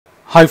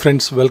Hi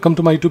friends, welcome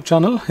to my YouTube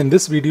channel. In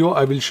this video,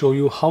 I will show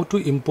you how to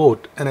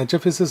import an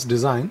HFSS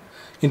design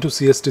into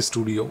CST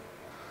Studio.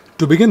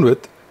 To begin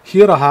with,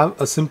 here I have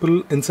a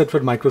simple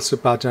insert-fed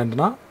microstrip patch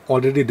antenna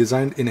already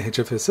designed in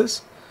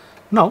HFSS.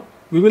 Now,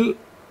 we will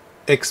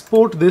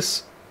export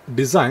this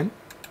design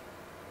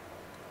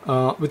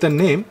with a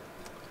name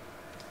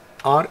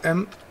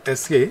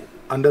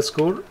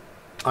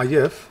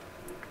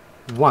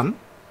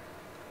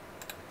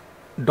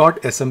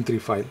rmsa_if1.sm3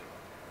 file.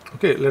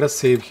 Okay, let us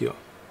save here.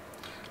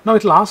 Now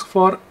it will ask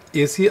for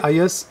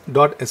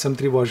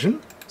acis.sm3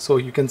 version, so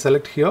you can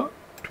select here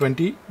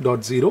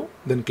 20.0,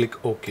 then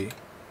click OK.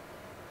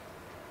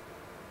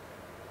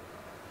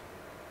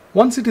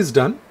 Once it is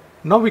done,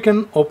 now we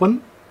can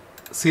open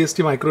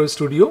CST Micro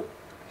Studio.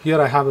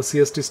 Here I have a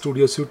CST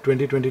Studio Suite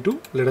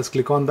 2022. Let us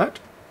click on that.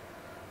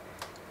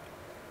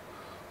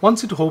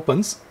 Once it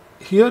opens,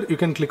 here you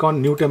can click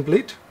on New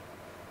Template,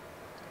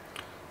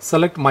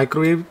 select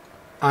Microwave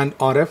and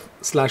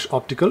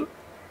RF/optical,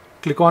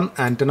 click on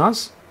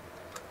Antennas,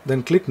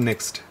 then click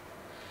Next.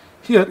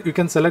 Here you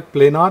can select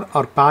planar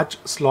or patch,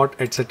 slot,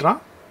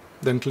 etc.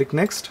 Then click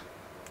Next.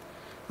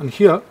 And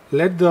here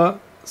let the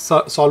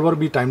solver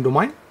be time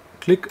domain.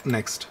 Click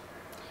Next.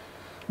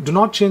 Do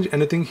not change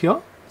anything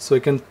here, so you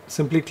can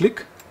simply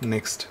click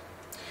Next.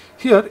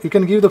 Here you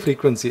can give the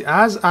frequency.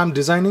 As I am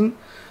designing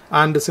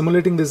and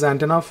simulating this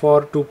antenna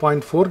for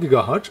 2.4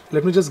 GHz,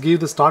 let me just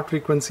give the start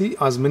frequency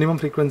as minimum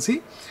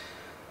frequency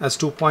as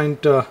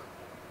 2.2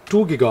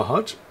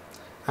 GHz.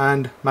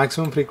 And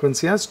maximum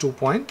frequency as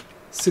 2.6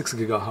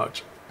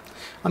 GHz.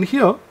 And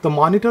here the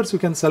monitors you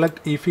can select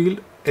E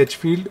field, H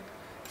field,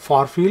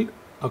 far field.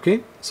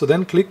 Okay, so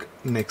then click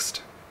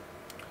Next.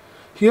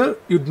 Here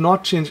you do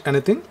not change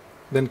anything,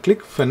 then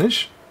click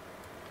Finish.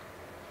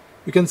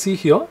 You can see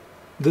here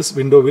this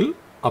window will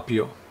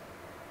appear.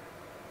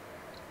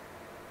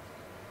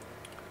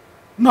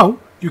 Now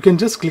you can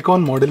just click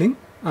on modeling,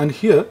 and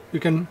here you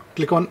can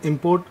click on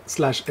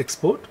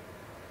import/export,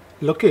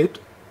 locate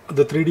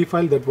the 3D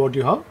file that what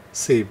you have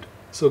saved.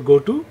 So go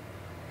to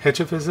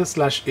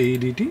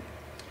HFSS/AEDT.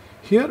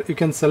 Here you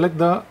can select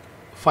the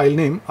file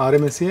name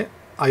RMSA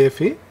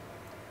IFA,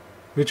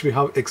 which we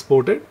have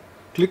exported.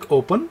 Click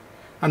Open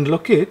and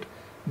locate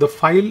the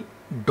file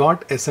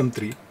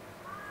 .sm3.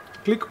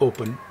 Click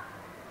Open.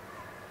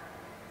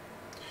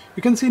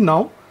 You can see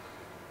now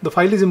the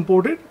file is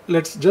imported.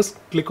 Let's just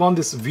click on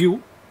this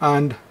view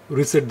and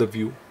reset the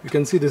view. You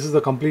can see this is the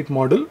complete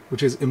model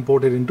which is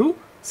imported into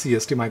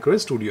CST Micro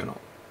Studio now.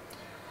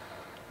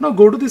 Now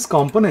go to these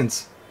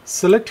components,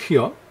 select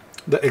here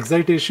the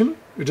excitation,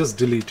 you just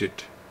delete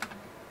it.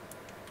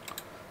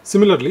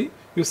 Similarly,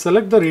 you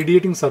select the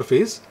radiating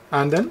surface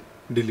and then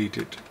delete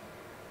it.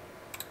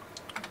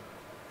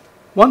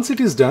 Once it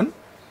is done,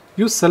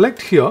 you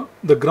select here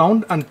the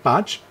ground and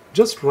patch,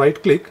 just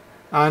right click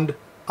and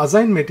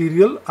assign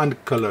material and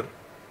color.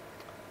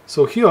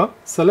 So here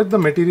select the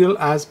material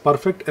as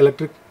perfect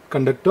electric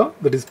conductor,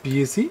 that is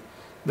PEC,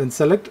 then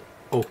select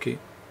OK.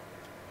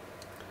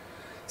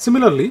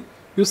 Similarly,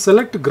 you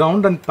select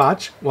ground and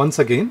patch once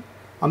again,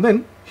 and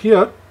then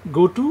here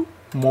go to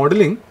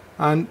modeling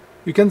and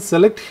you can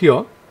select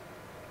here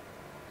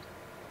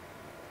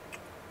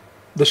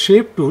the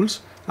shape tools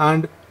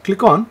and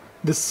click on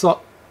this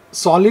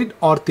solid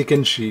or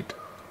thickened sheet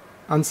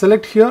and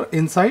select here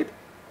inside,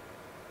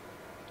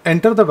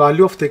 enter the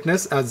value of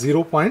thickness as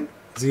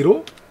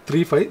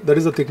 0.035, that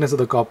is the thickness of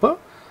the copper,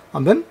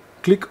 and then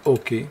click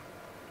OK.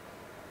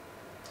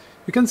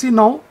 You can see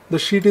now the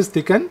sheet is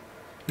thickened.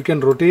 You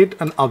can rotate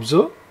and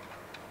observe.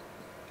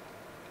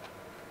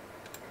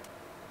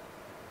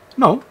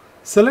 Now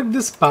select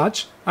this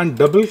patch and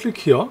double click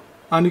here,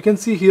 and you can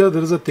see here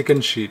there is a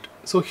thickened sheet.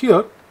 So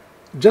here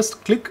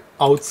just click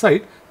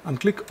outside and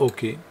click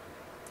OK.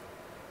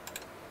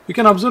 You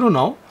can observe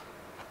now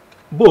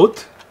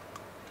both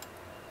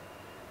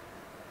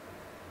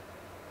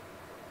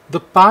the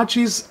patch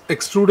is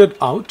extruded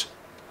out,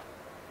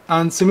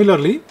 and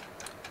similarly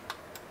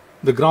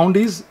the ground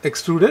is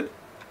extruded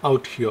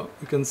out here.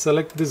 You can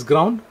select this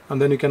ground and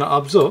then you can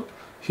observe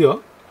here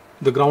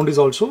the ground is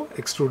also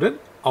extruded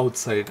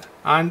outside,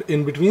 and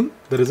in between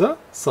there is a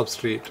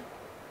substrate.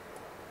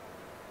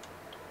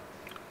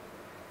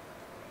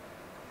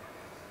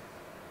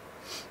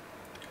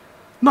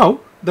 Now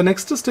the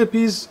next step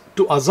is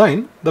to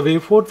assign the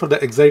waveform for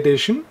the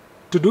excitation.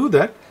 To do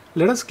that,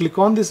 let us click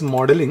on this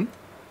modeling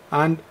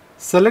and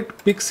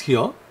select pix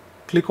here,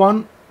 click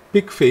on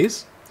pick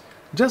face,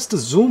 just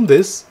zoom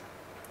this,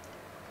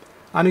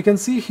 and you can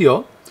see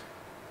here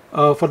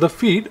for the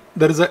feed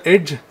there is an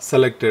edge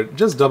selected.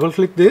 Just double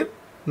click there.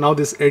 Now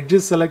this edge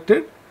is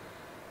selected.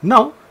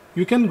 Now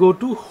you can go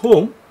to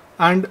home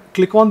and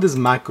click on this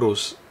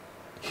macros.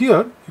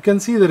 Here you can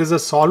see there is a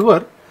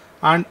solver,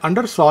 and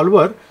under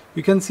solver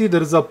you can see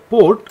there is a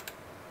port.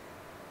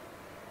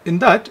 In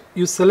that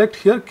you select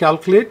here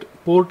calculate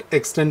port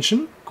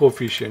extension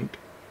coefficient.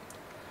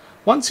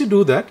 Once you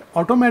do that,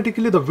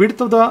 automatically the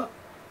width of the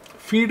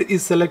feed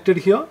is selected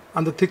here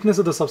and the thickness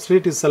of the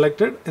substrate is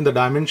selected in the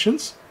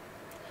dimensions.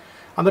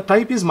 and the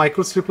type is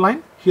microstrip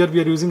line. Here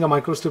we are using a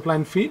microstrip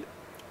line feed,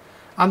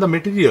 and the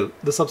material,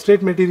 the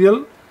substrate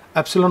material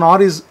epsilon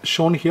r is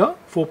shown here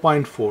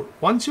 4.4.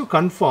 Once you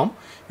confirm,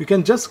 you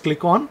can just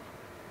click on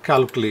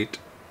calculate.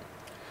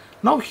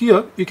 Now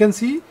here you can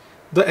see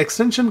the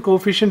extension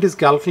coefficient is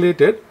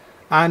calculated,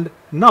 and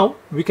now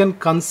we can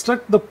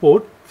construct the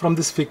port from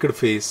this fixed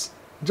face.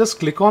 Just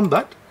click on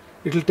that.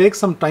 It will take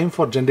some time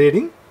for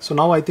generating. So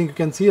now I think you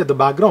can see at the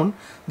background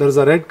there is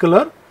a red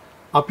color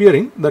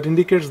appearing that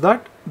indicates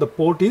that the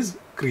port is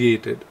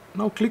created.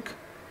 Now click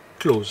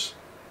close.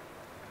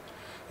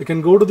 You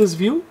can go to this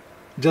view,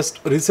 just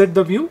reset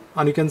the view,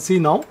 and you can see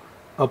now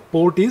a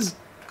port is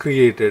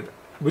created,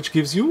 which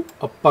gives you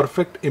a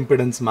perfect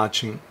impedance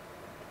matching.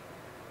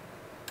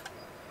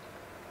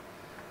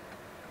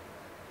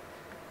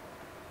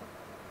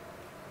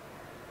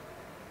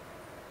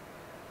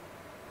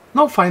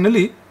 Now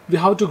finally we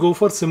have to go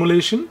for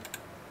simulation,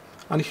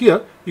 and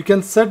here you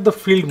can set the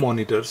field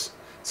monitors.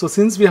 So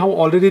since we have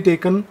already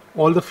taken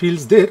all the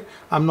fields there,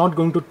 I'm not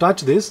going to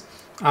touch this,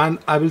 and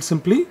I will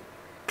simply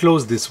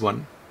close this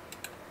one.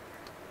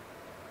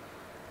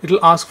 It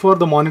will ask for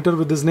the monitor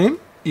with this name.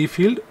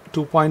 eField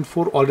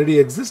 2.4 already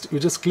exists. You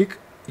just click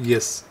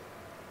yes.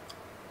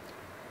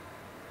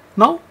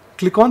 Now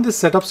click on this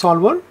setup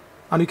solver,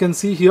 and you can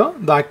see here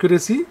the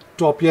accuracy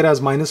to appear as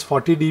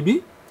 -40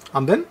 dB,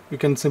 and then you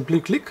can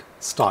simply click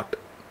start.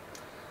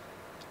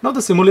 Now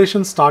the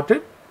simulation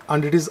started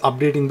and it is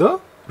updating the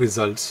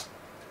results.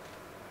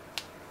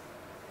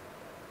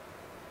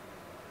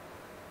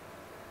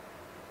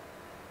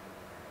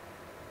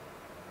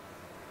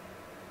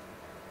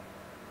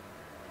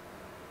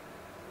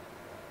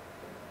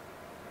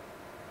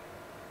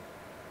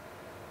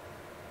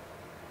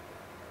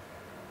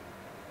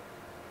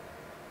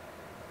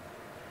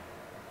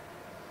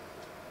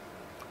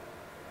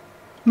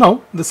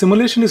 Now the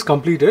simulation is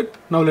completed.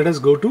 Now let us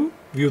go to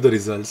view the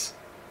results.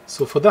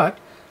 So for that,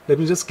 let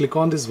me just click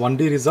on this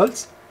 1D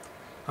results,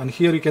 and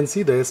here you can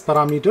see the S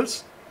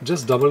parameters.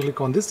 Just double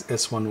click on this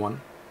S11.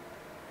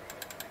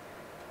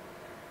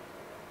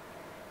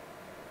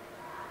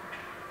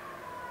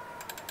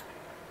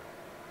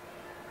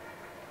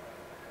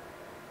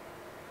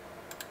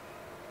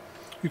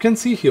 You can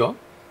see here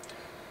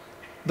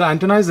the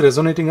antenna is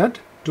resonating at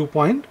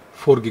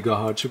 2.4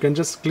 gigahertz. You can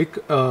just click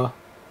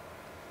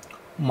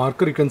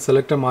marker. You can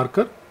select a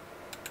marker,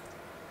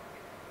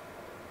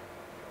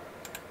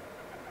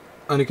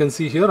 and you can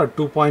see here at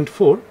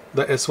 2.4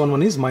 the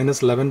S11 is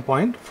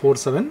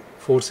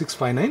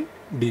 -11.474659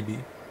 dB.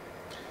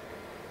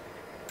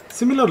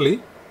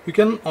 Similarly, you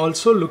can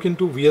also look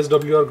into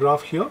VSWR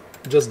graph here.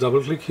 Just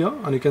double click here,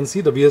 and you can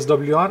see the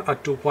VSWR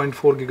at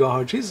 2.4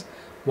 gigahertz is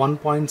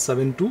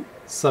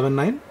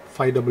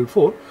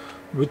 1.7279544,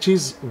 which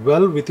is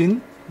well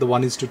within the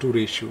 1:2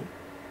 ratio.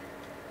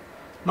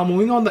 Now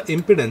moving on the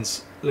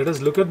impedance, let us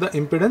look at the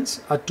impedance.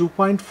 At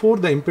 2.4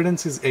 the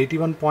impedance is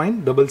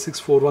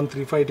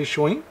 81.664135 it is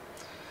showing.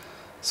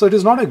 So it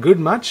is not a good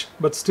match,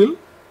 but still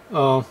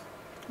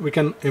we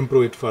can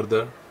improve it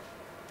further.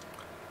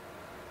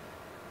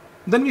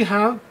 Then we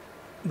have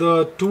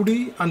the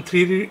 2D and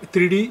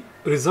 3D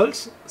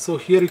results. So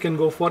here you can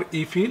go for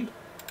E-field.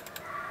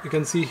 You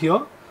can see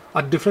here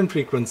at different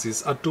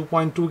frequencies. At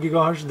 2.2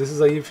 gigahertz this is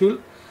the E-field.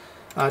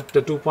 At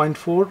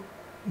 2.4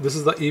 this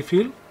is the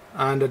E-field.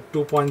 And at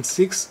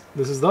 2.6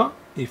 this is the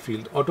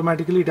E-field.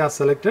 Automatically it has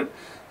selected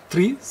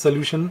 3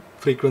 solution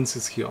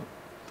frequencies here.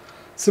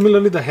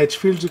 Similarly, the H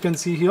fields you can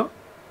see here.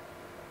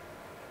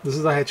 This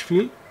is the H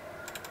field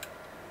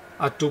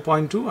at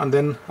 2.2, and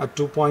then at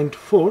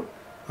 2.4,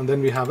 and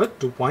then we have at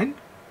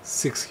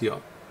 2.6 here.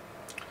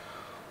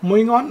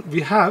 Moving on,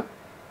 we have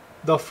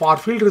the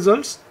Farfield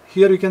results.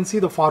 Here you can see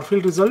the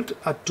Farfield result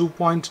at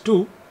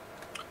 2.2.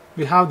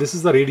 We have, this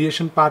is the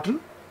radiation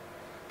pattern.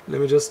 Let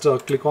me just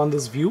click on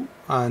this view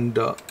and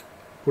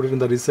put it in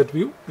the reset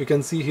view. You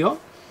can see here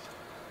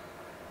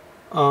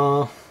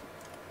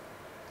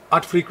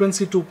at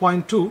frequency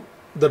 2.2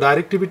 the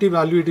directivity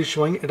value it is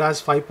showing, it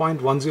has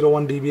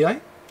 5.101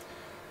 dBi.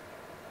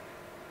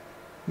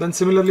 Then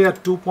similarly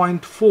at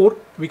 2.4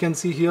 we can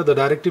see here the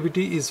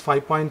directivity is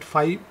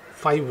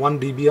 5.551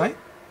 dBi,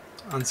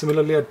 and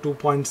similarly at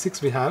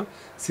 2.6 we have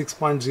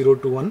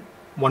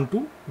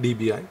 6.02112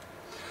 dBi.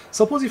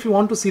 Suppose if you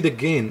want to see the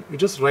gain, you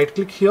just right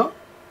click here,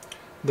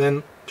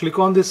 then click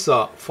on this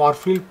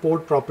Farfield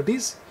port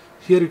properties.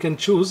 Here you can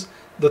choose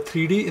the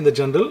 3D in the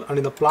general, and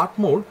in the plot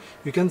mode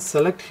you can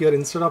select here,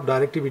 instead of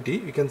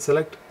directivity you can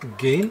select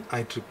gain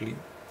IEEE.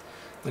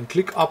 Then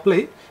click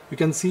apply. You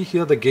can see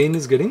here the gain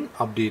is getting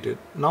updated.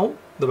 Now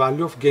the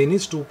value of gain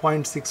is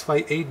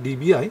 2.658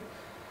 dBi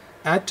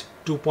at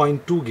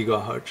 2.2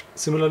 gigahertz.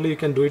 Similarly you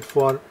can do it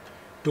for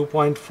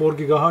 2.4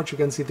 gigahertz. You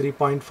can see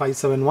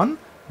 3.571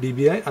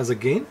 dBi as a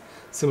gain.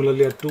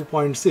 Similarly at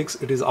 2.6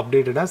 it is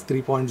updated as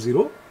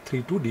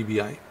 3.032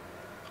 dBi.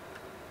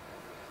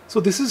 So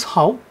this is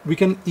how we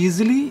can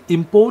easily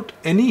import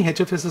any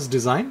HFSS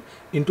design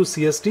into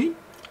CST,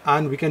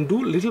 and we can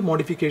do little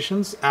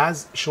modifications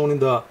as shown in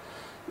the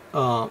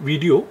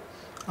video,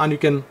 and you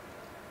can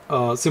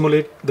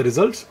simulate the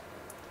results.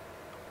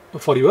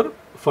 for your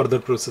further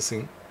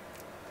processing.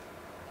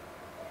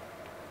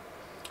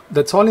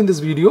 That's all in this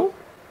video.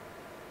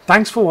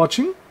 Thanks for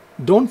watching.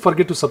 Don't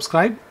forget to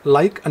subscribe,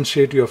 like and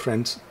share to your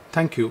friends.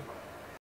 Thank you.